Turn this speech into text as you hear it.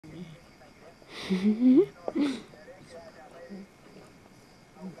Mm-hmm.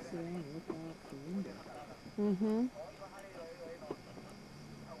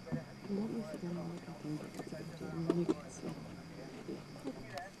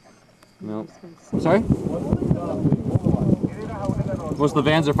 No. Sorry? What's the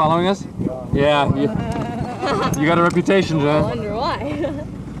vans are following us? Yeah. You got a reputation, I John. wonder why.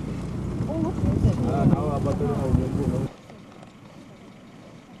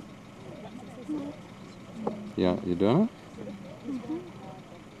 Yeah, you doing it?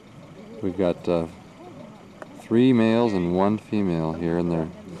 We've got 3 males and 1 female here, and they're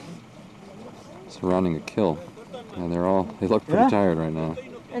surrounding a kill. And they look pretty tired right now.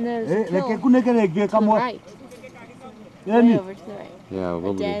 And there's a kill to the right. Way over to the right. Yeah,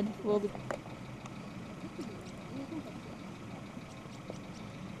 A dead wildebeest.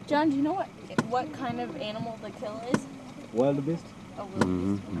 John, do you know what kind of animal the kill is? Wildebeest. A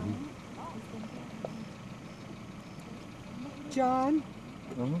wildebeest. John,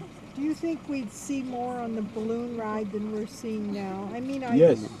 do you think we'd see more on the balloon ride than we're seeing now? I mean,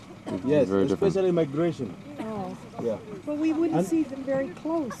 Yes, yes, especially migration. Oh, Yeah. but we wouldn't see them very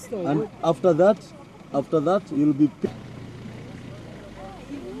close, though. And after that, you'll be.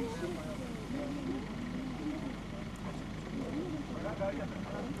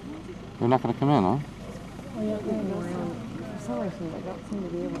 They're not going to come in, huh? Oh, yeah, for some reason, I don't seem to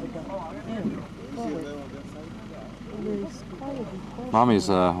be able to go in. Mommy's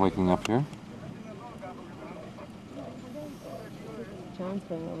waking up here. John's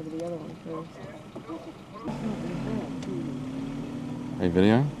going over to the other one first. Are you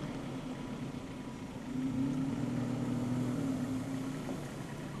videoing?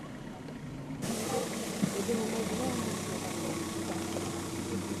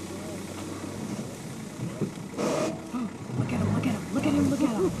 Look at him.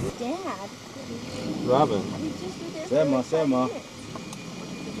 Dad. Robin. Sema.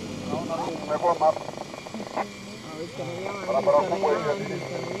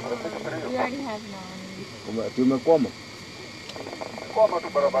 We already have him on. Tumekwama. Kwama tu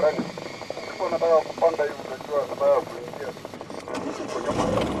barabarani. Nilikuwa nataka kupanda hivi unajua nataka kuingia.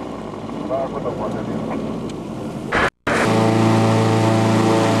 Nataka kwenda kuangalia.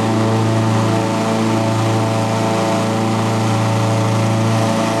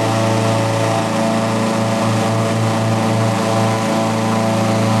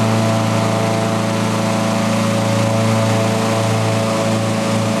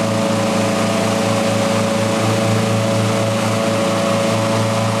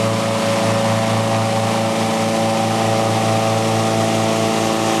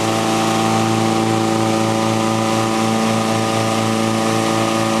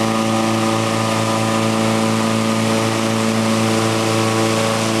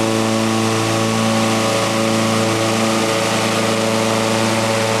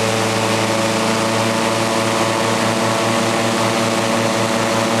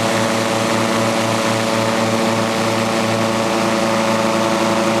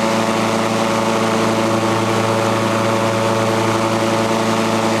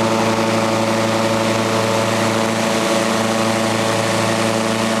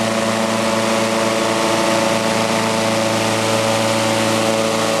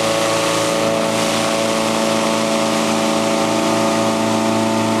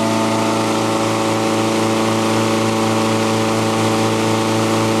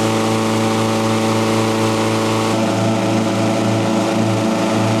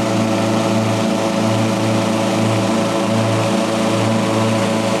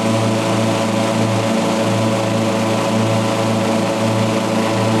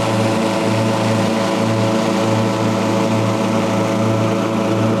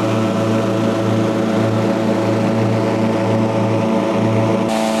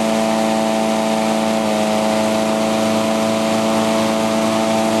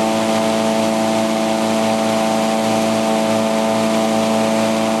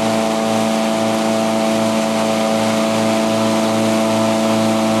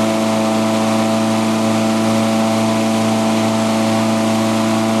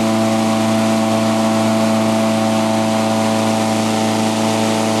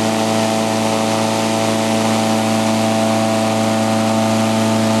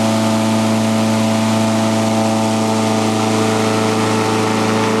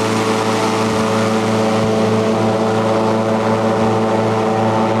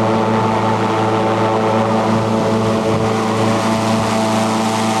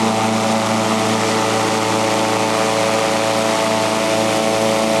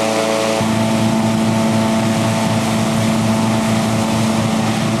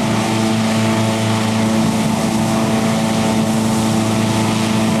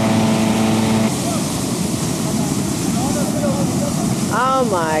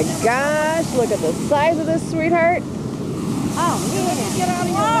 gosh, look at the size of this sweetheart. Oh, man. Get out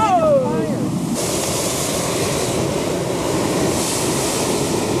of here.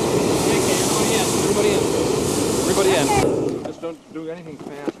 Everybody in. Everybody in. Just don't do anything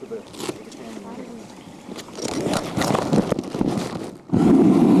fast with it.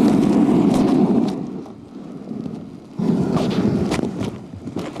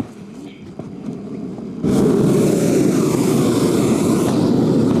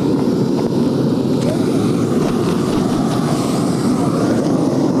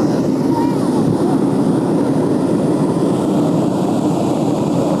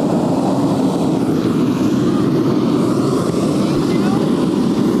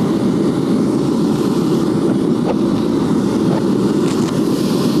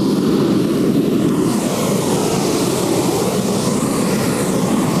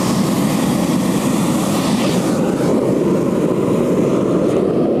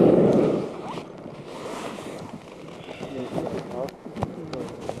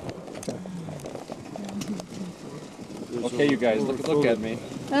 Okay, you guys, look at me.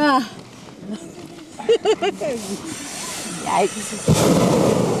 Yikes.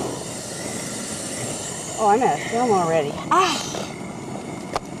 Oh, I'm out of film already.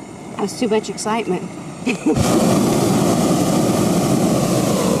 That's too much excitement.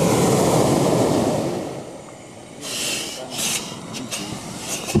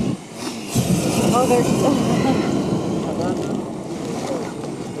 Oh, there's...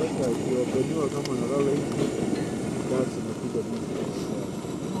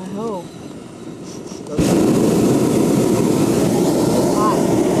 I hope.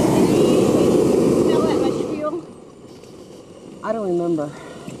 Smell that much fuel? I don't remember.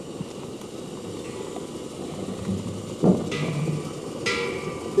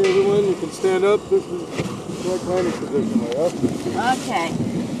 Okay, everyone, you can stand up. This is your climbing position, right up. Okay.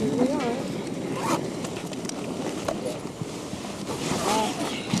 Here we are.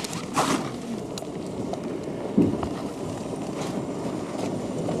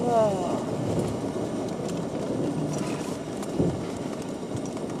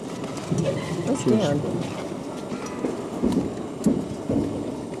 Let's stand.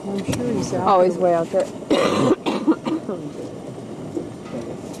 I'm sure he's out. Oh, he's way out there.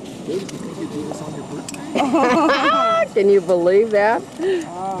 Can you believe that?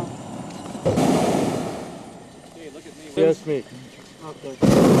 Yes, me. Okay.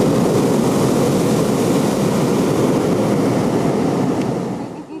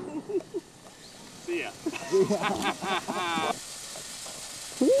 See ya.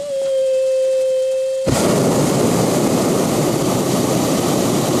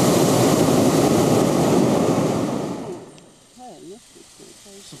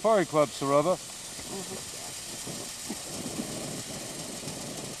 Safari Club, Sarova.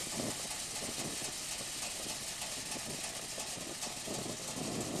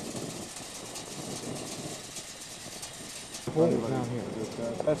 Down here.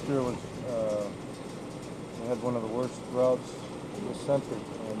 Last year was we had one of the worst droughts this century,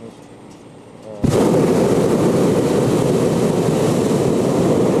 and this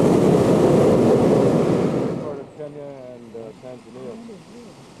part of Kenya and Tanzania.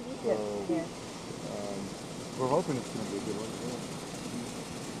 So we're hoping it's going to be a good one. Yeah.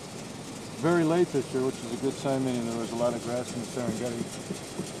 Very late this year, which is a good sign, meaning there was a lot of grass in the Serengeti.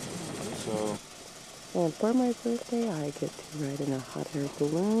 So. And for my birthday, I get to ride in a hot air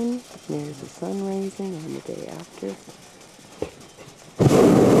balloon. There's the sun rising on the day after.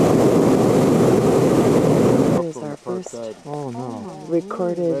 This is our first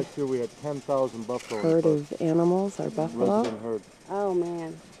recorded Last year we had 10,000 buffalo herd of animals, our buffalo. herd. Oh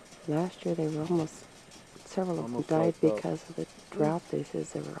man. Last year they were several of them Almost died wiped out. because of the drought. They said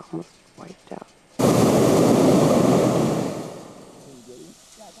they were almost wiped out.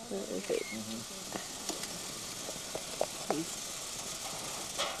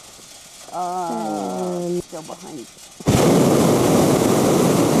 Still behind you.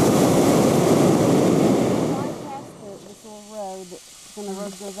 This little road, when the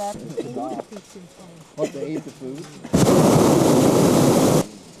road goes up. What, they ate the food?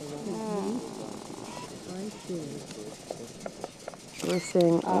 We're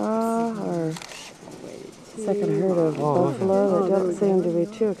seeing our second herd of buffalo that don't seem to be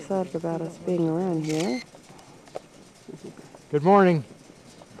too excited about us being around here. Good morning.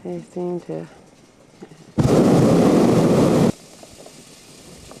 They seem to...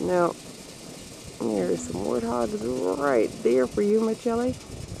 Now, there's some warthogs right there for you, Michelli.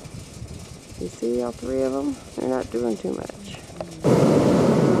 You see all three of them? They're not doing too much.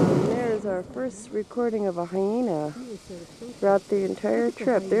 There's is our first recording of a hyena throughout the entire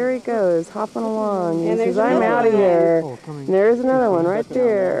trip. There he goes, hopping along. He says, I'm out of here. And there's another one right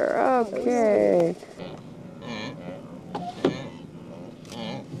there. Okay.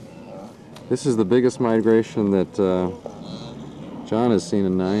 This is the biggest migration that John has seen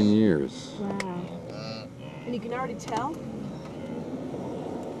in 9 years. Wow. And you can already tell?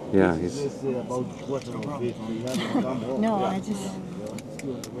 Yeah, he's... No,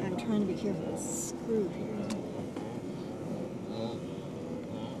 I'm trying to be careful. It's screwed here.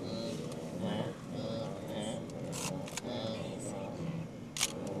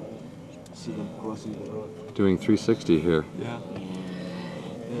 See them crossing the road. doing 360 here. Yeah.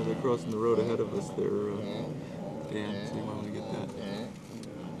 Yeah, they're crossing the road ahead of us. They're, Dan, see when we get that.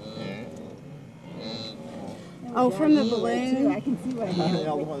 Oh, from the balloon? I can see what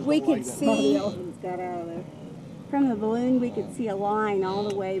happened. We could see, elephants got out of there. from the balloon, we could see a line all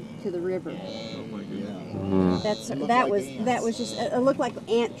the way to the river. Oh my goodness. That was just, it looked like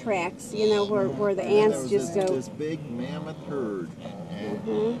ant tracks, you know, where the ants just go. This big mammoth herd.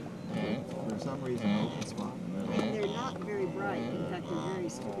 For some reason, open spot in the middle. They're not very bright. In fact, they're very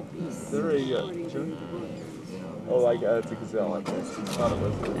stupid beasts. They're a, oh, like, it's a gazelle. I thought it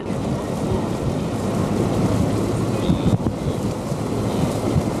was.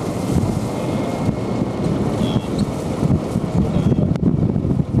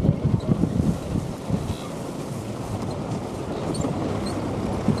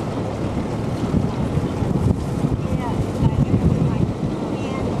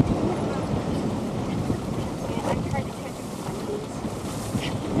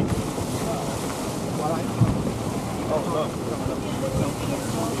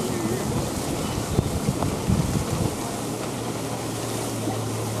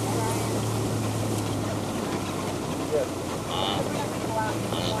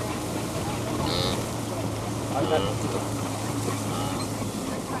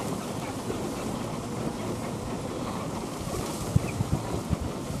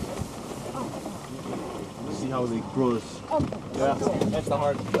 See how they cross. Yeah, that's the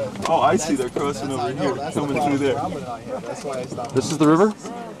hard part. Oh, I see they're crossing over here, coming through there. This is the river?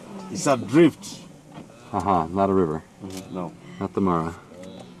 It's a drift. Not a river. No. Not the Mara.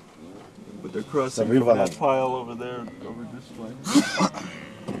 But they're crossing river from line. that pile over there, over this way.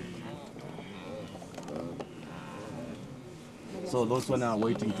 So those one are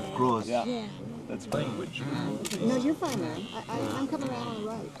waiting to cross. Yeah. That's language. No, you're fine, man. I'm coming around on the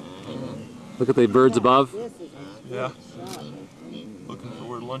right. Look at the birds above. This is Yeah. Looking for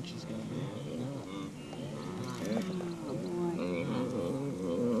where lunch is going to be.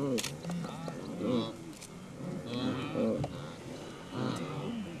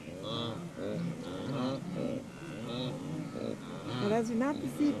 Well, those are not the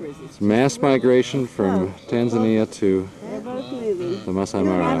zebras. It's Mass migration from Tanzania to They're both moving. the Masai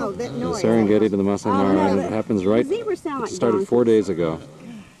Mara. no, The no, Serengeti to the Masai Mara. And it happens right, Zebras sound like started 4 days ago.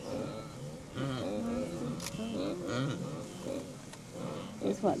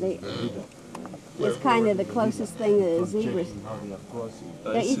 Is what they. It's kind of the closest thing to a zebra.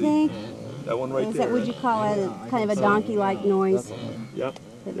 Don't you think? That one right Is there. that, would you call it kind of a donkey-like noise Yep.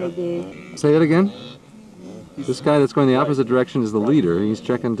 that they do? Say that again? This guy that's going the opposite direction is the leader. He's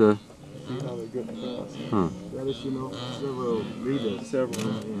checking to... See how they're getting across. Huh. That is, several leaders.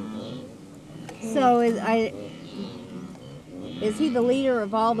 Several. So is he the leader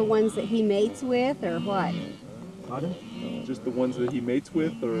of all the ones that he mates with, or what? Pardon? Just the ones that he mates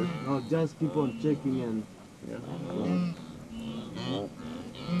with, or? No, just keep on checking and... Yeah.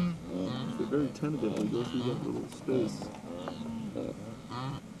 They very tentatively go through that little space.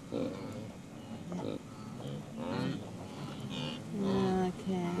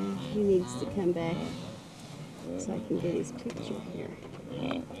 Okay, he needs to come back so I can get his picture here.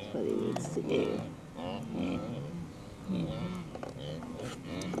 That's what he needs to do.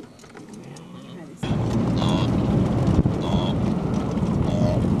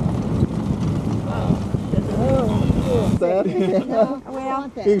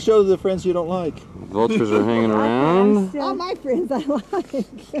 Well, You show the friends you don't like. Vultures are hanging around. all my friends I like.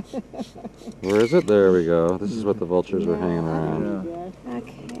 Where is it? There we go. This is what the vultures were hanging around.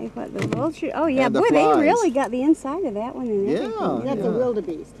 okay, what the vulture? Oh yeah, And the boy, flies. they really got the inside of that one and everything. Yeah. That's a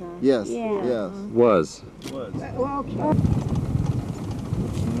wildebeest, huh? Yes. Yeah. Yes. Was. Well, okay.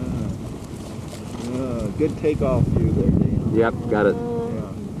 Good takeoff view there, Dan. Yep, got it.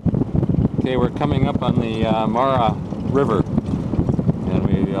 Okay, we're coming up on the Mara River, and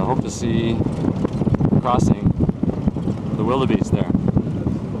we hope to see crossing the wildebeest there.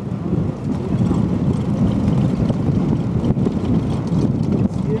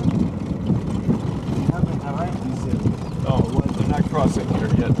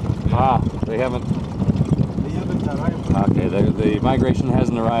 They haven't. They haven't arrived. Okay, the migration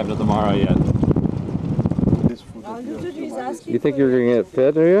hasn't arrived at the Mara yet. This food is yours. You think you're gonna get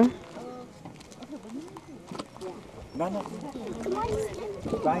fed, are you? No, no.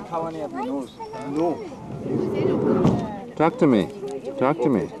 Try Kawane at the nose. No. Talk to me. Talk to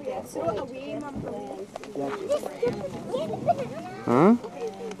me. Huh?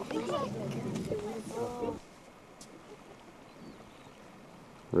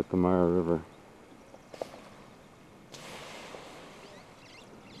 We're at the Mara River.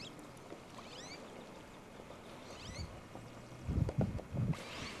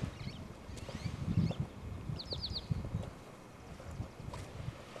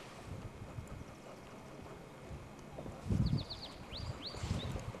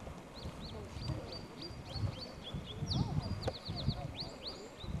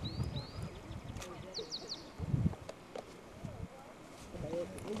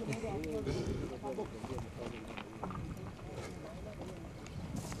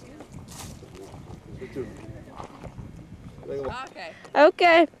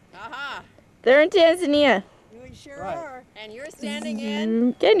 Okay. Aha. They're in Tanzania. We sure are. And you're standing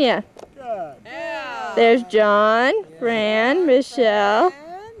in? Kenya. Good. Yeah. There's John, Fran, Michelle,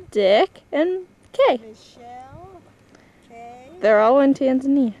 Dick, and Kay. Michelle, Kay. They're all in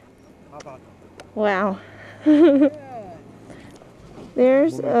Tanzania. Wow. Good.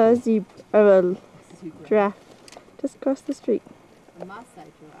 There's a zebra, a giraffe, just across the street. A Maasai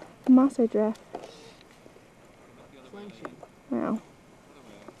giraffe. A Maasai giraffe. Lynching. Wow.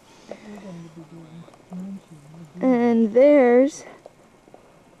 And there's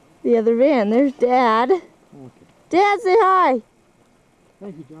the other van. There's Dad. Dad, say hi.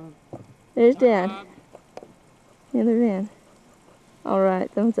 Thank you, John. There's Dad. The other van. All right,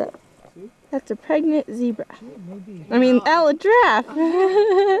 thumbs up. That's a pregnant zebra. I mean, a giraffe.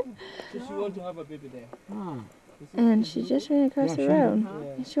 She wants to have a baby there. And she just ran across the road.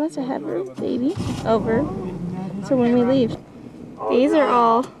 And she wants to have her baby over. So when we leave, these are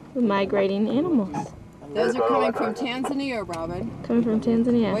all the migrating animals. Those are coming from Tanzania, Robin. Coming from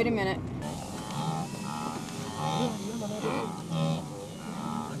Tanzania. Wait a minute.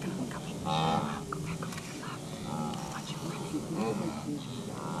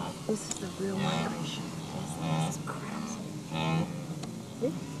 This is the real migration. This is crazy.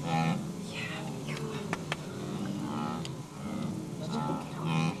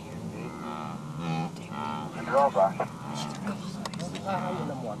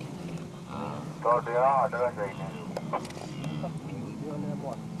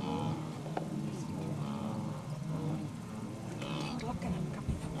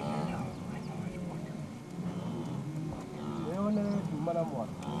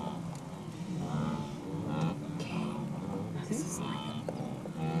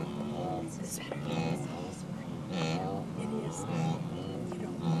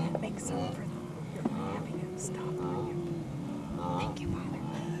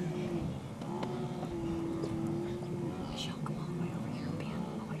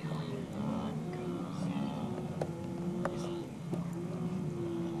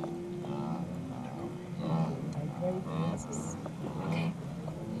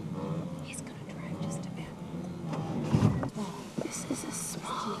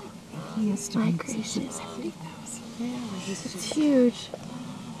 Migration. It's huge.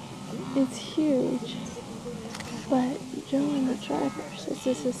 It's huge. But Joe the driver says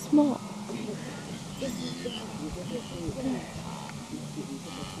this is small.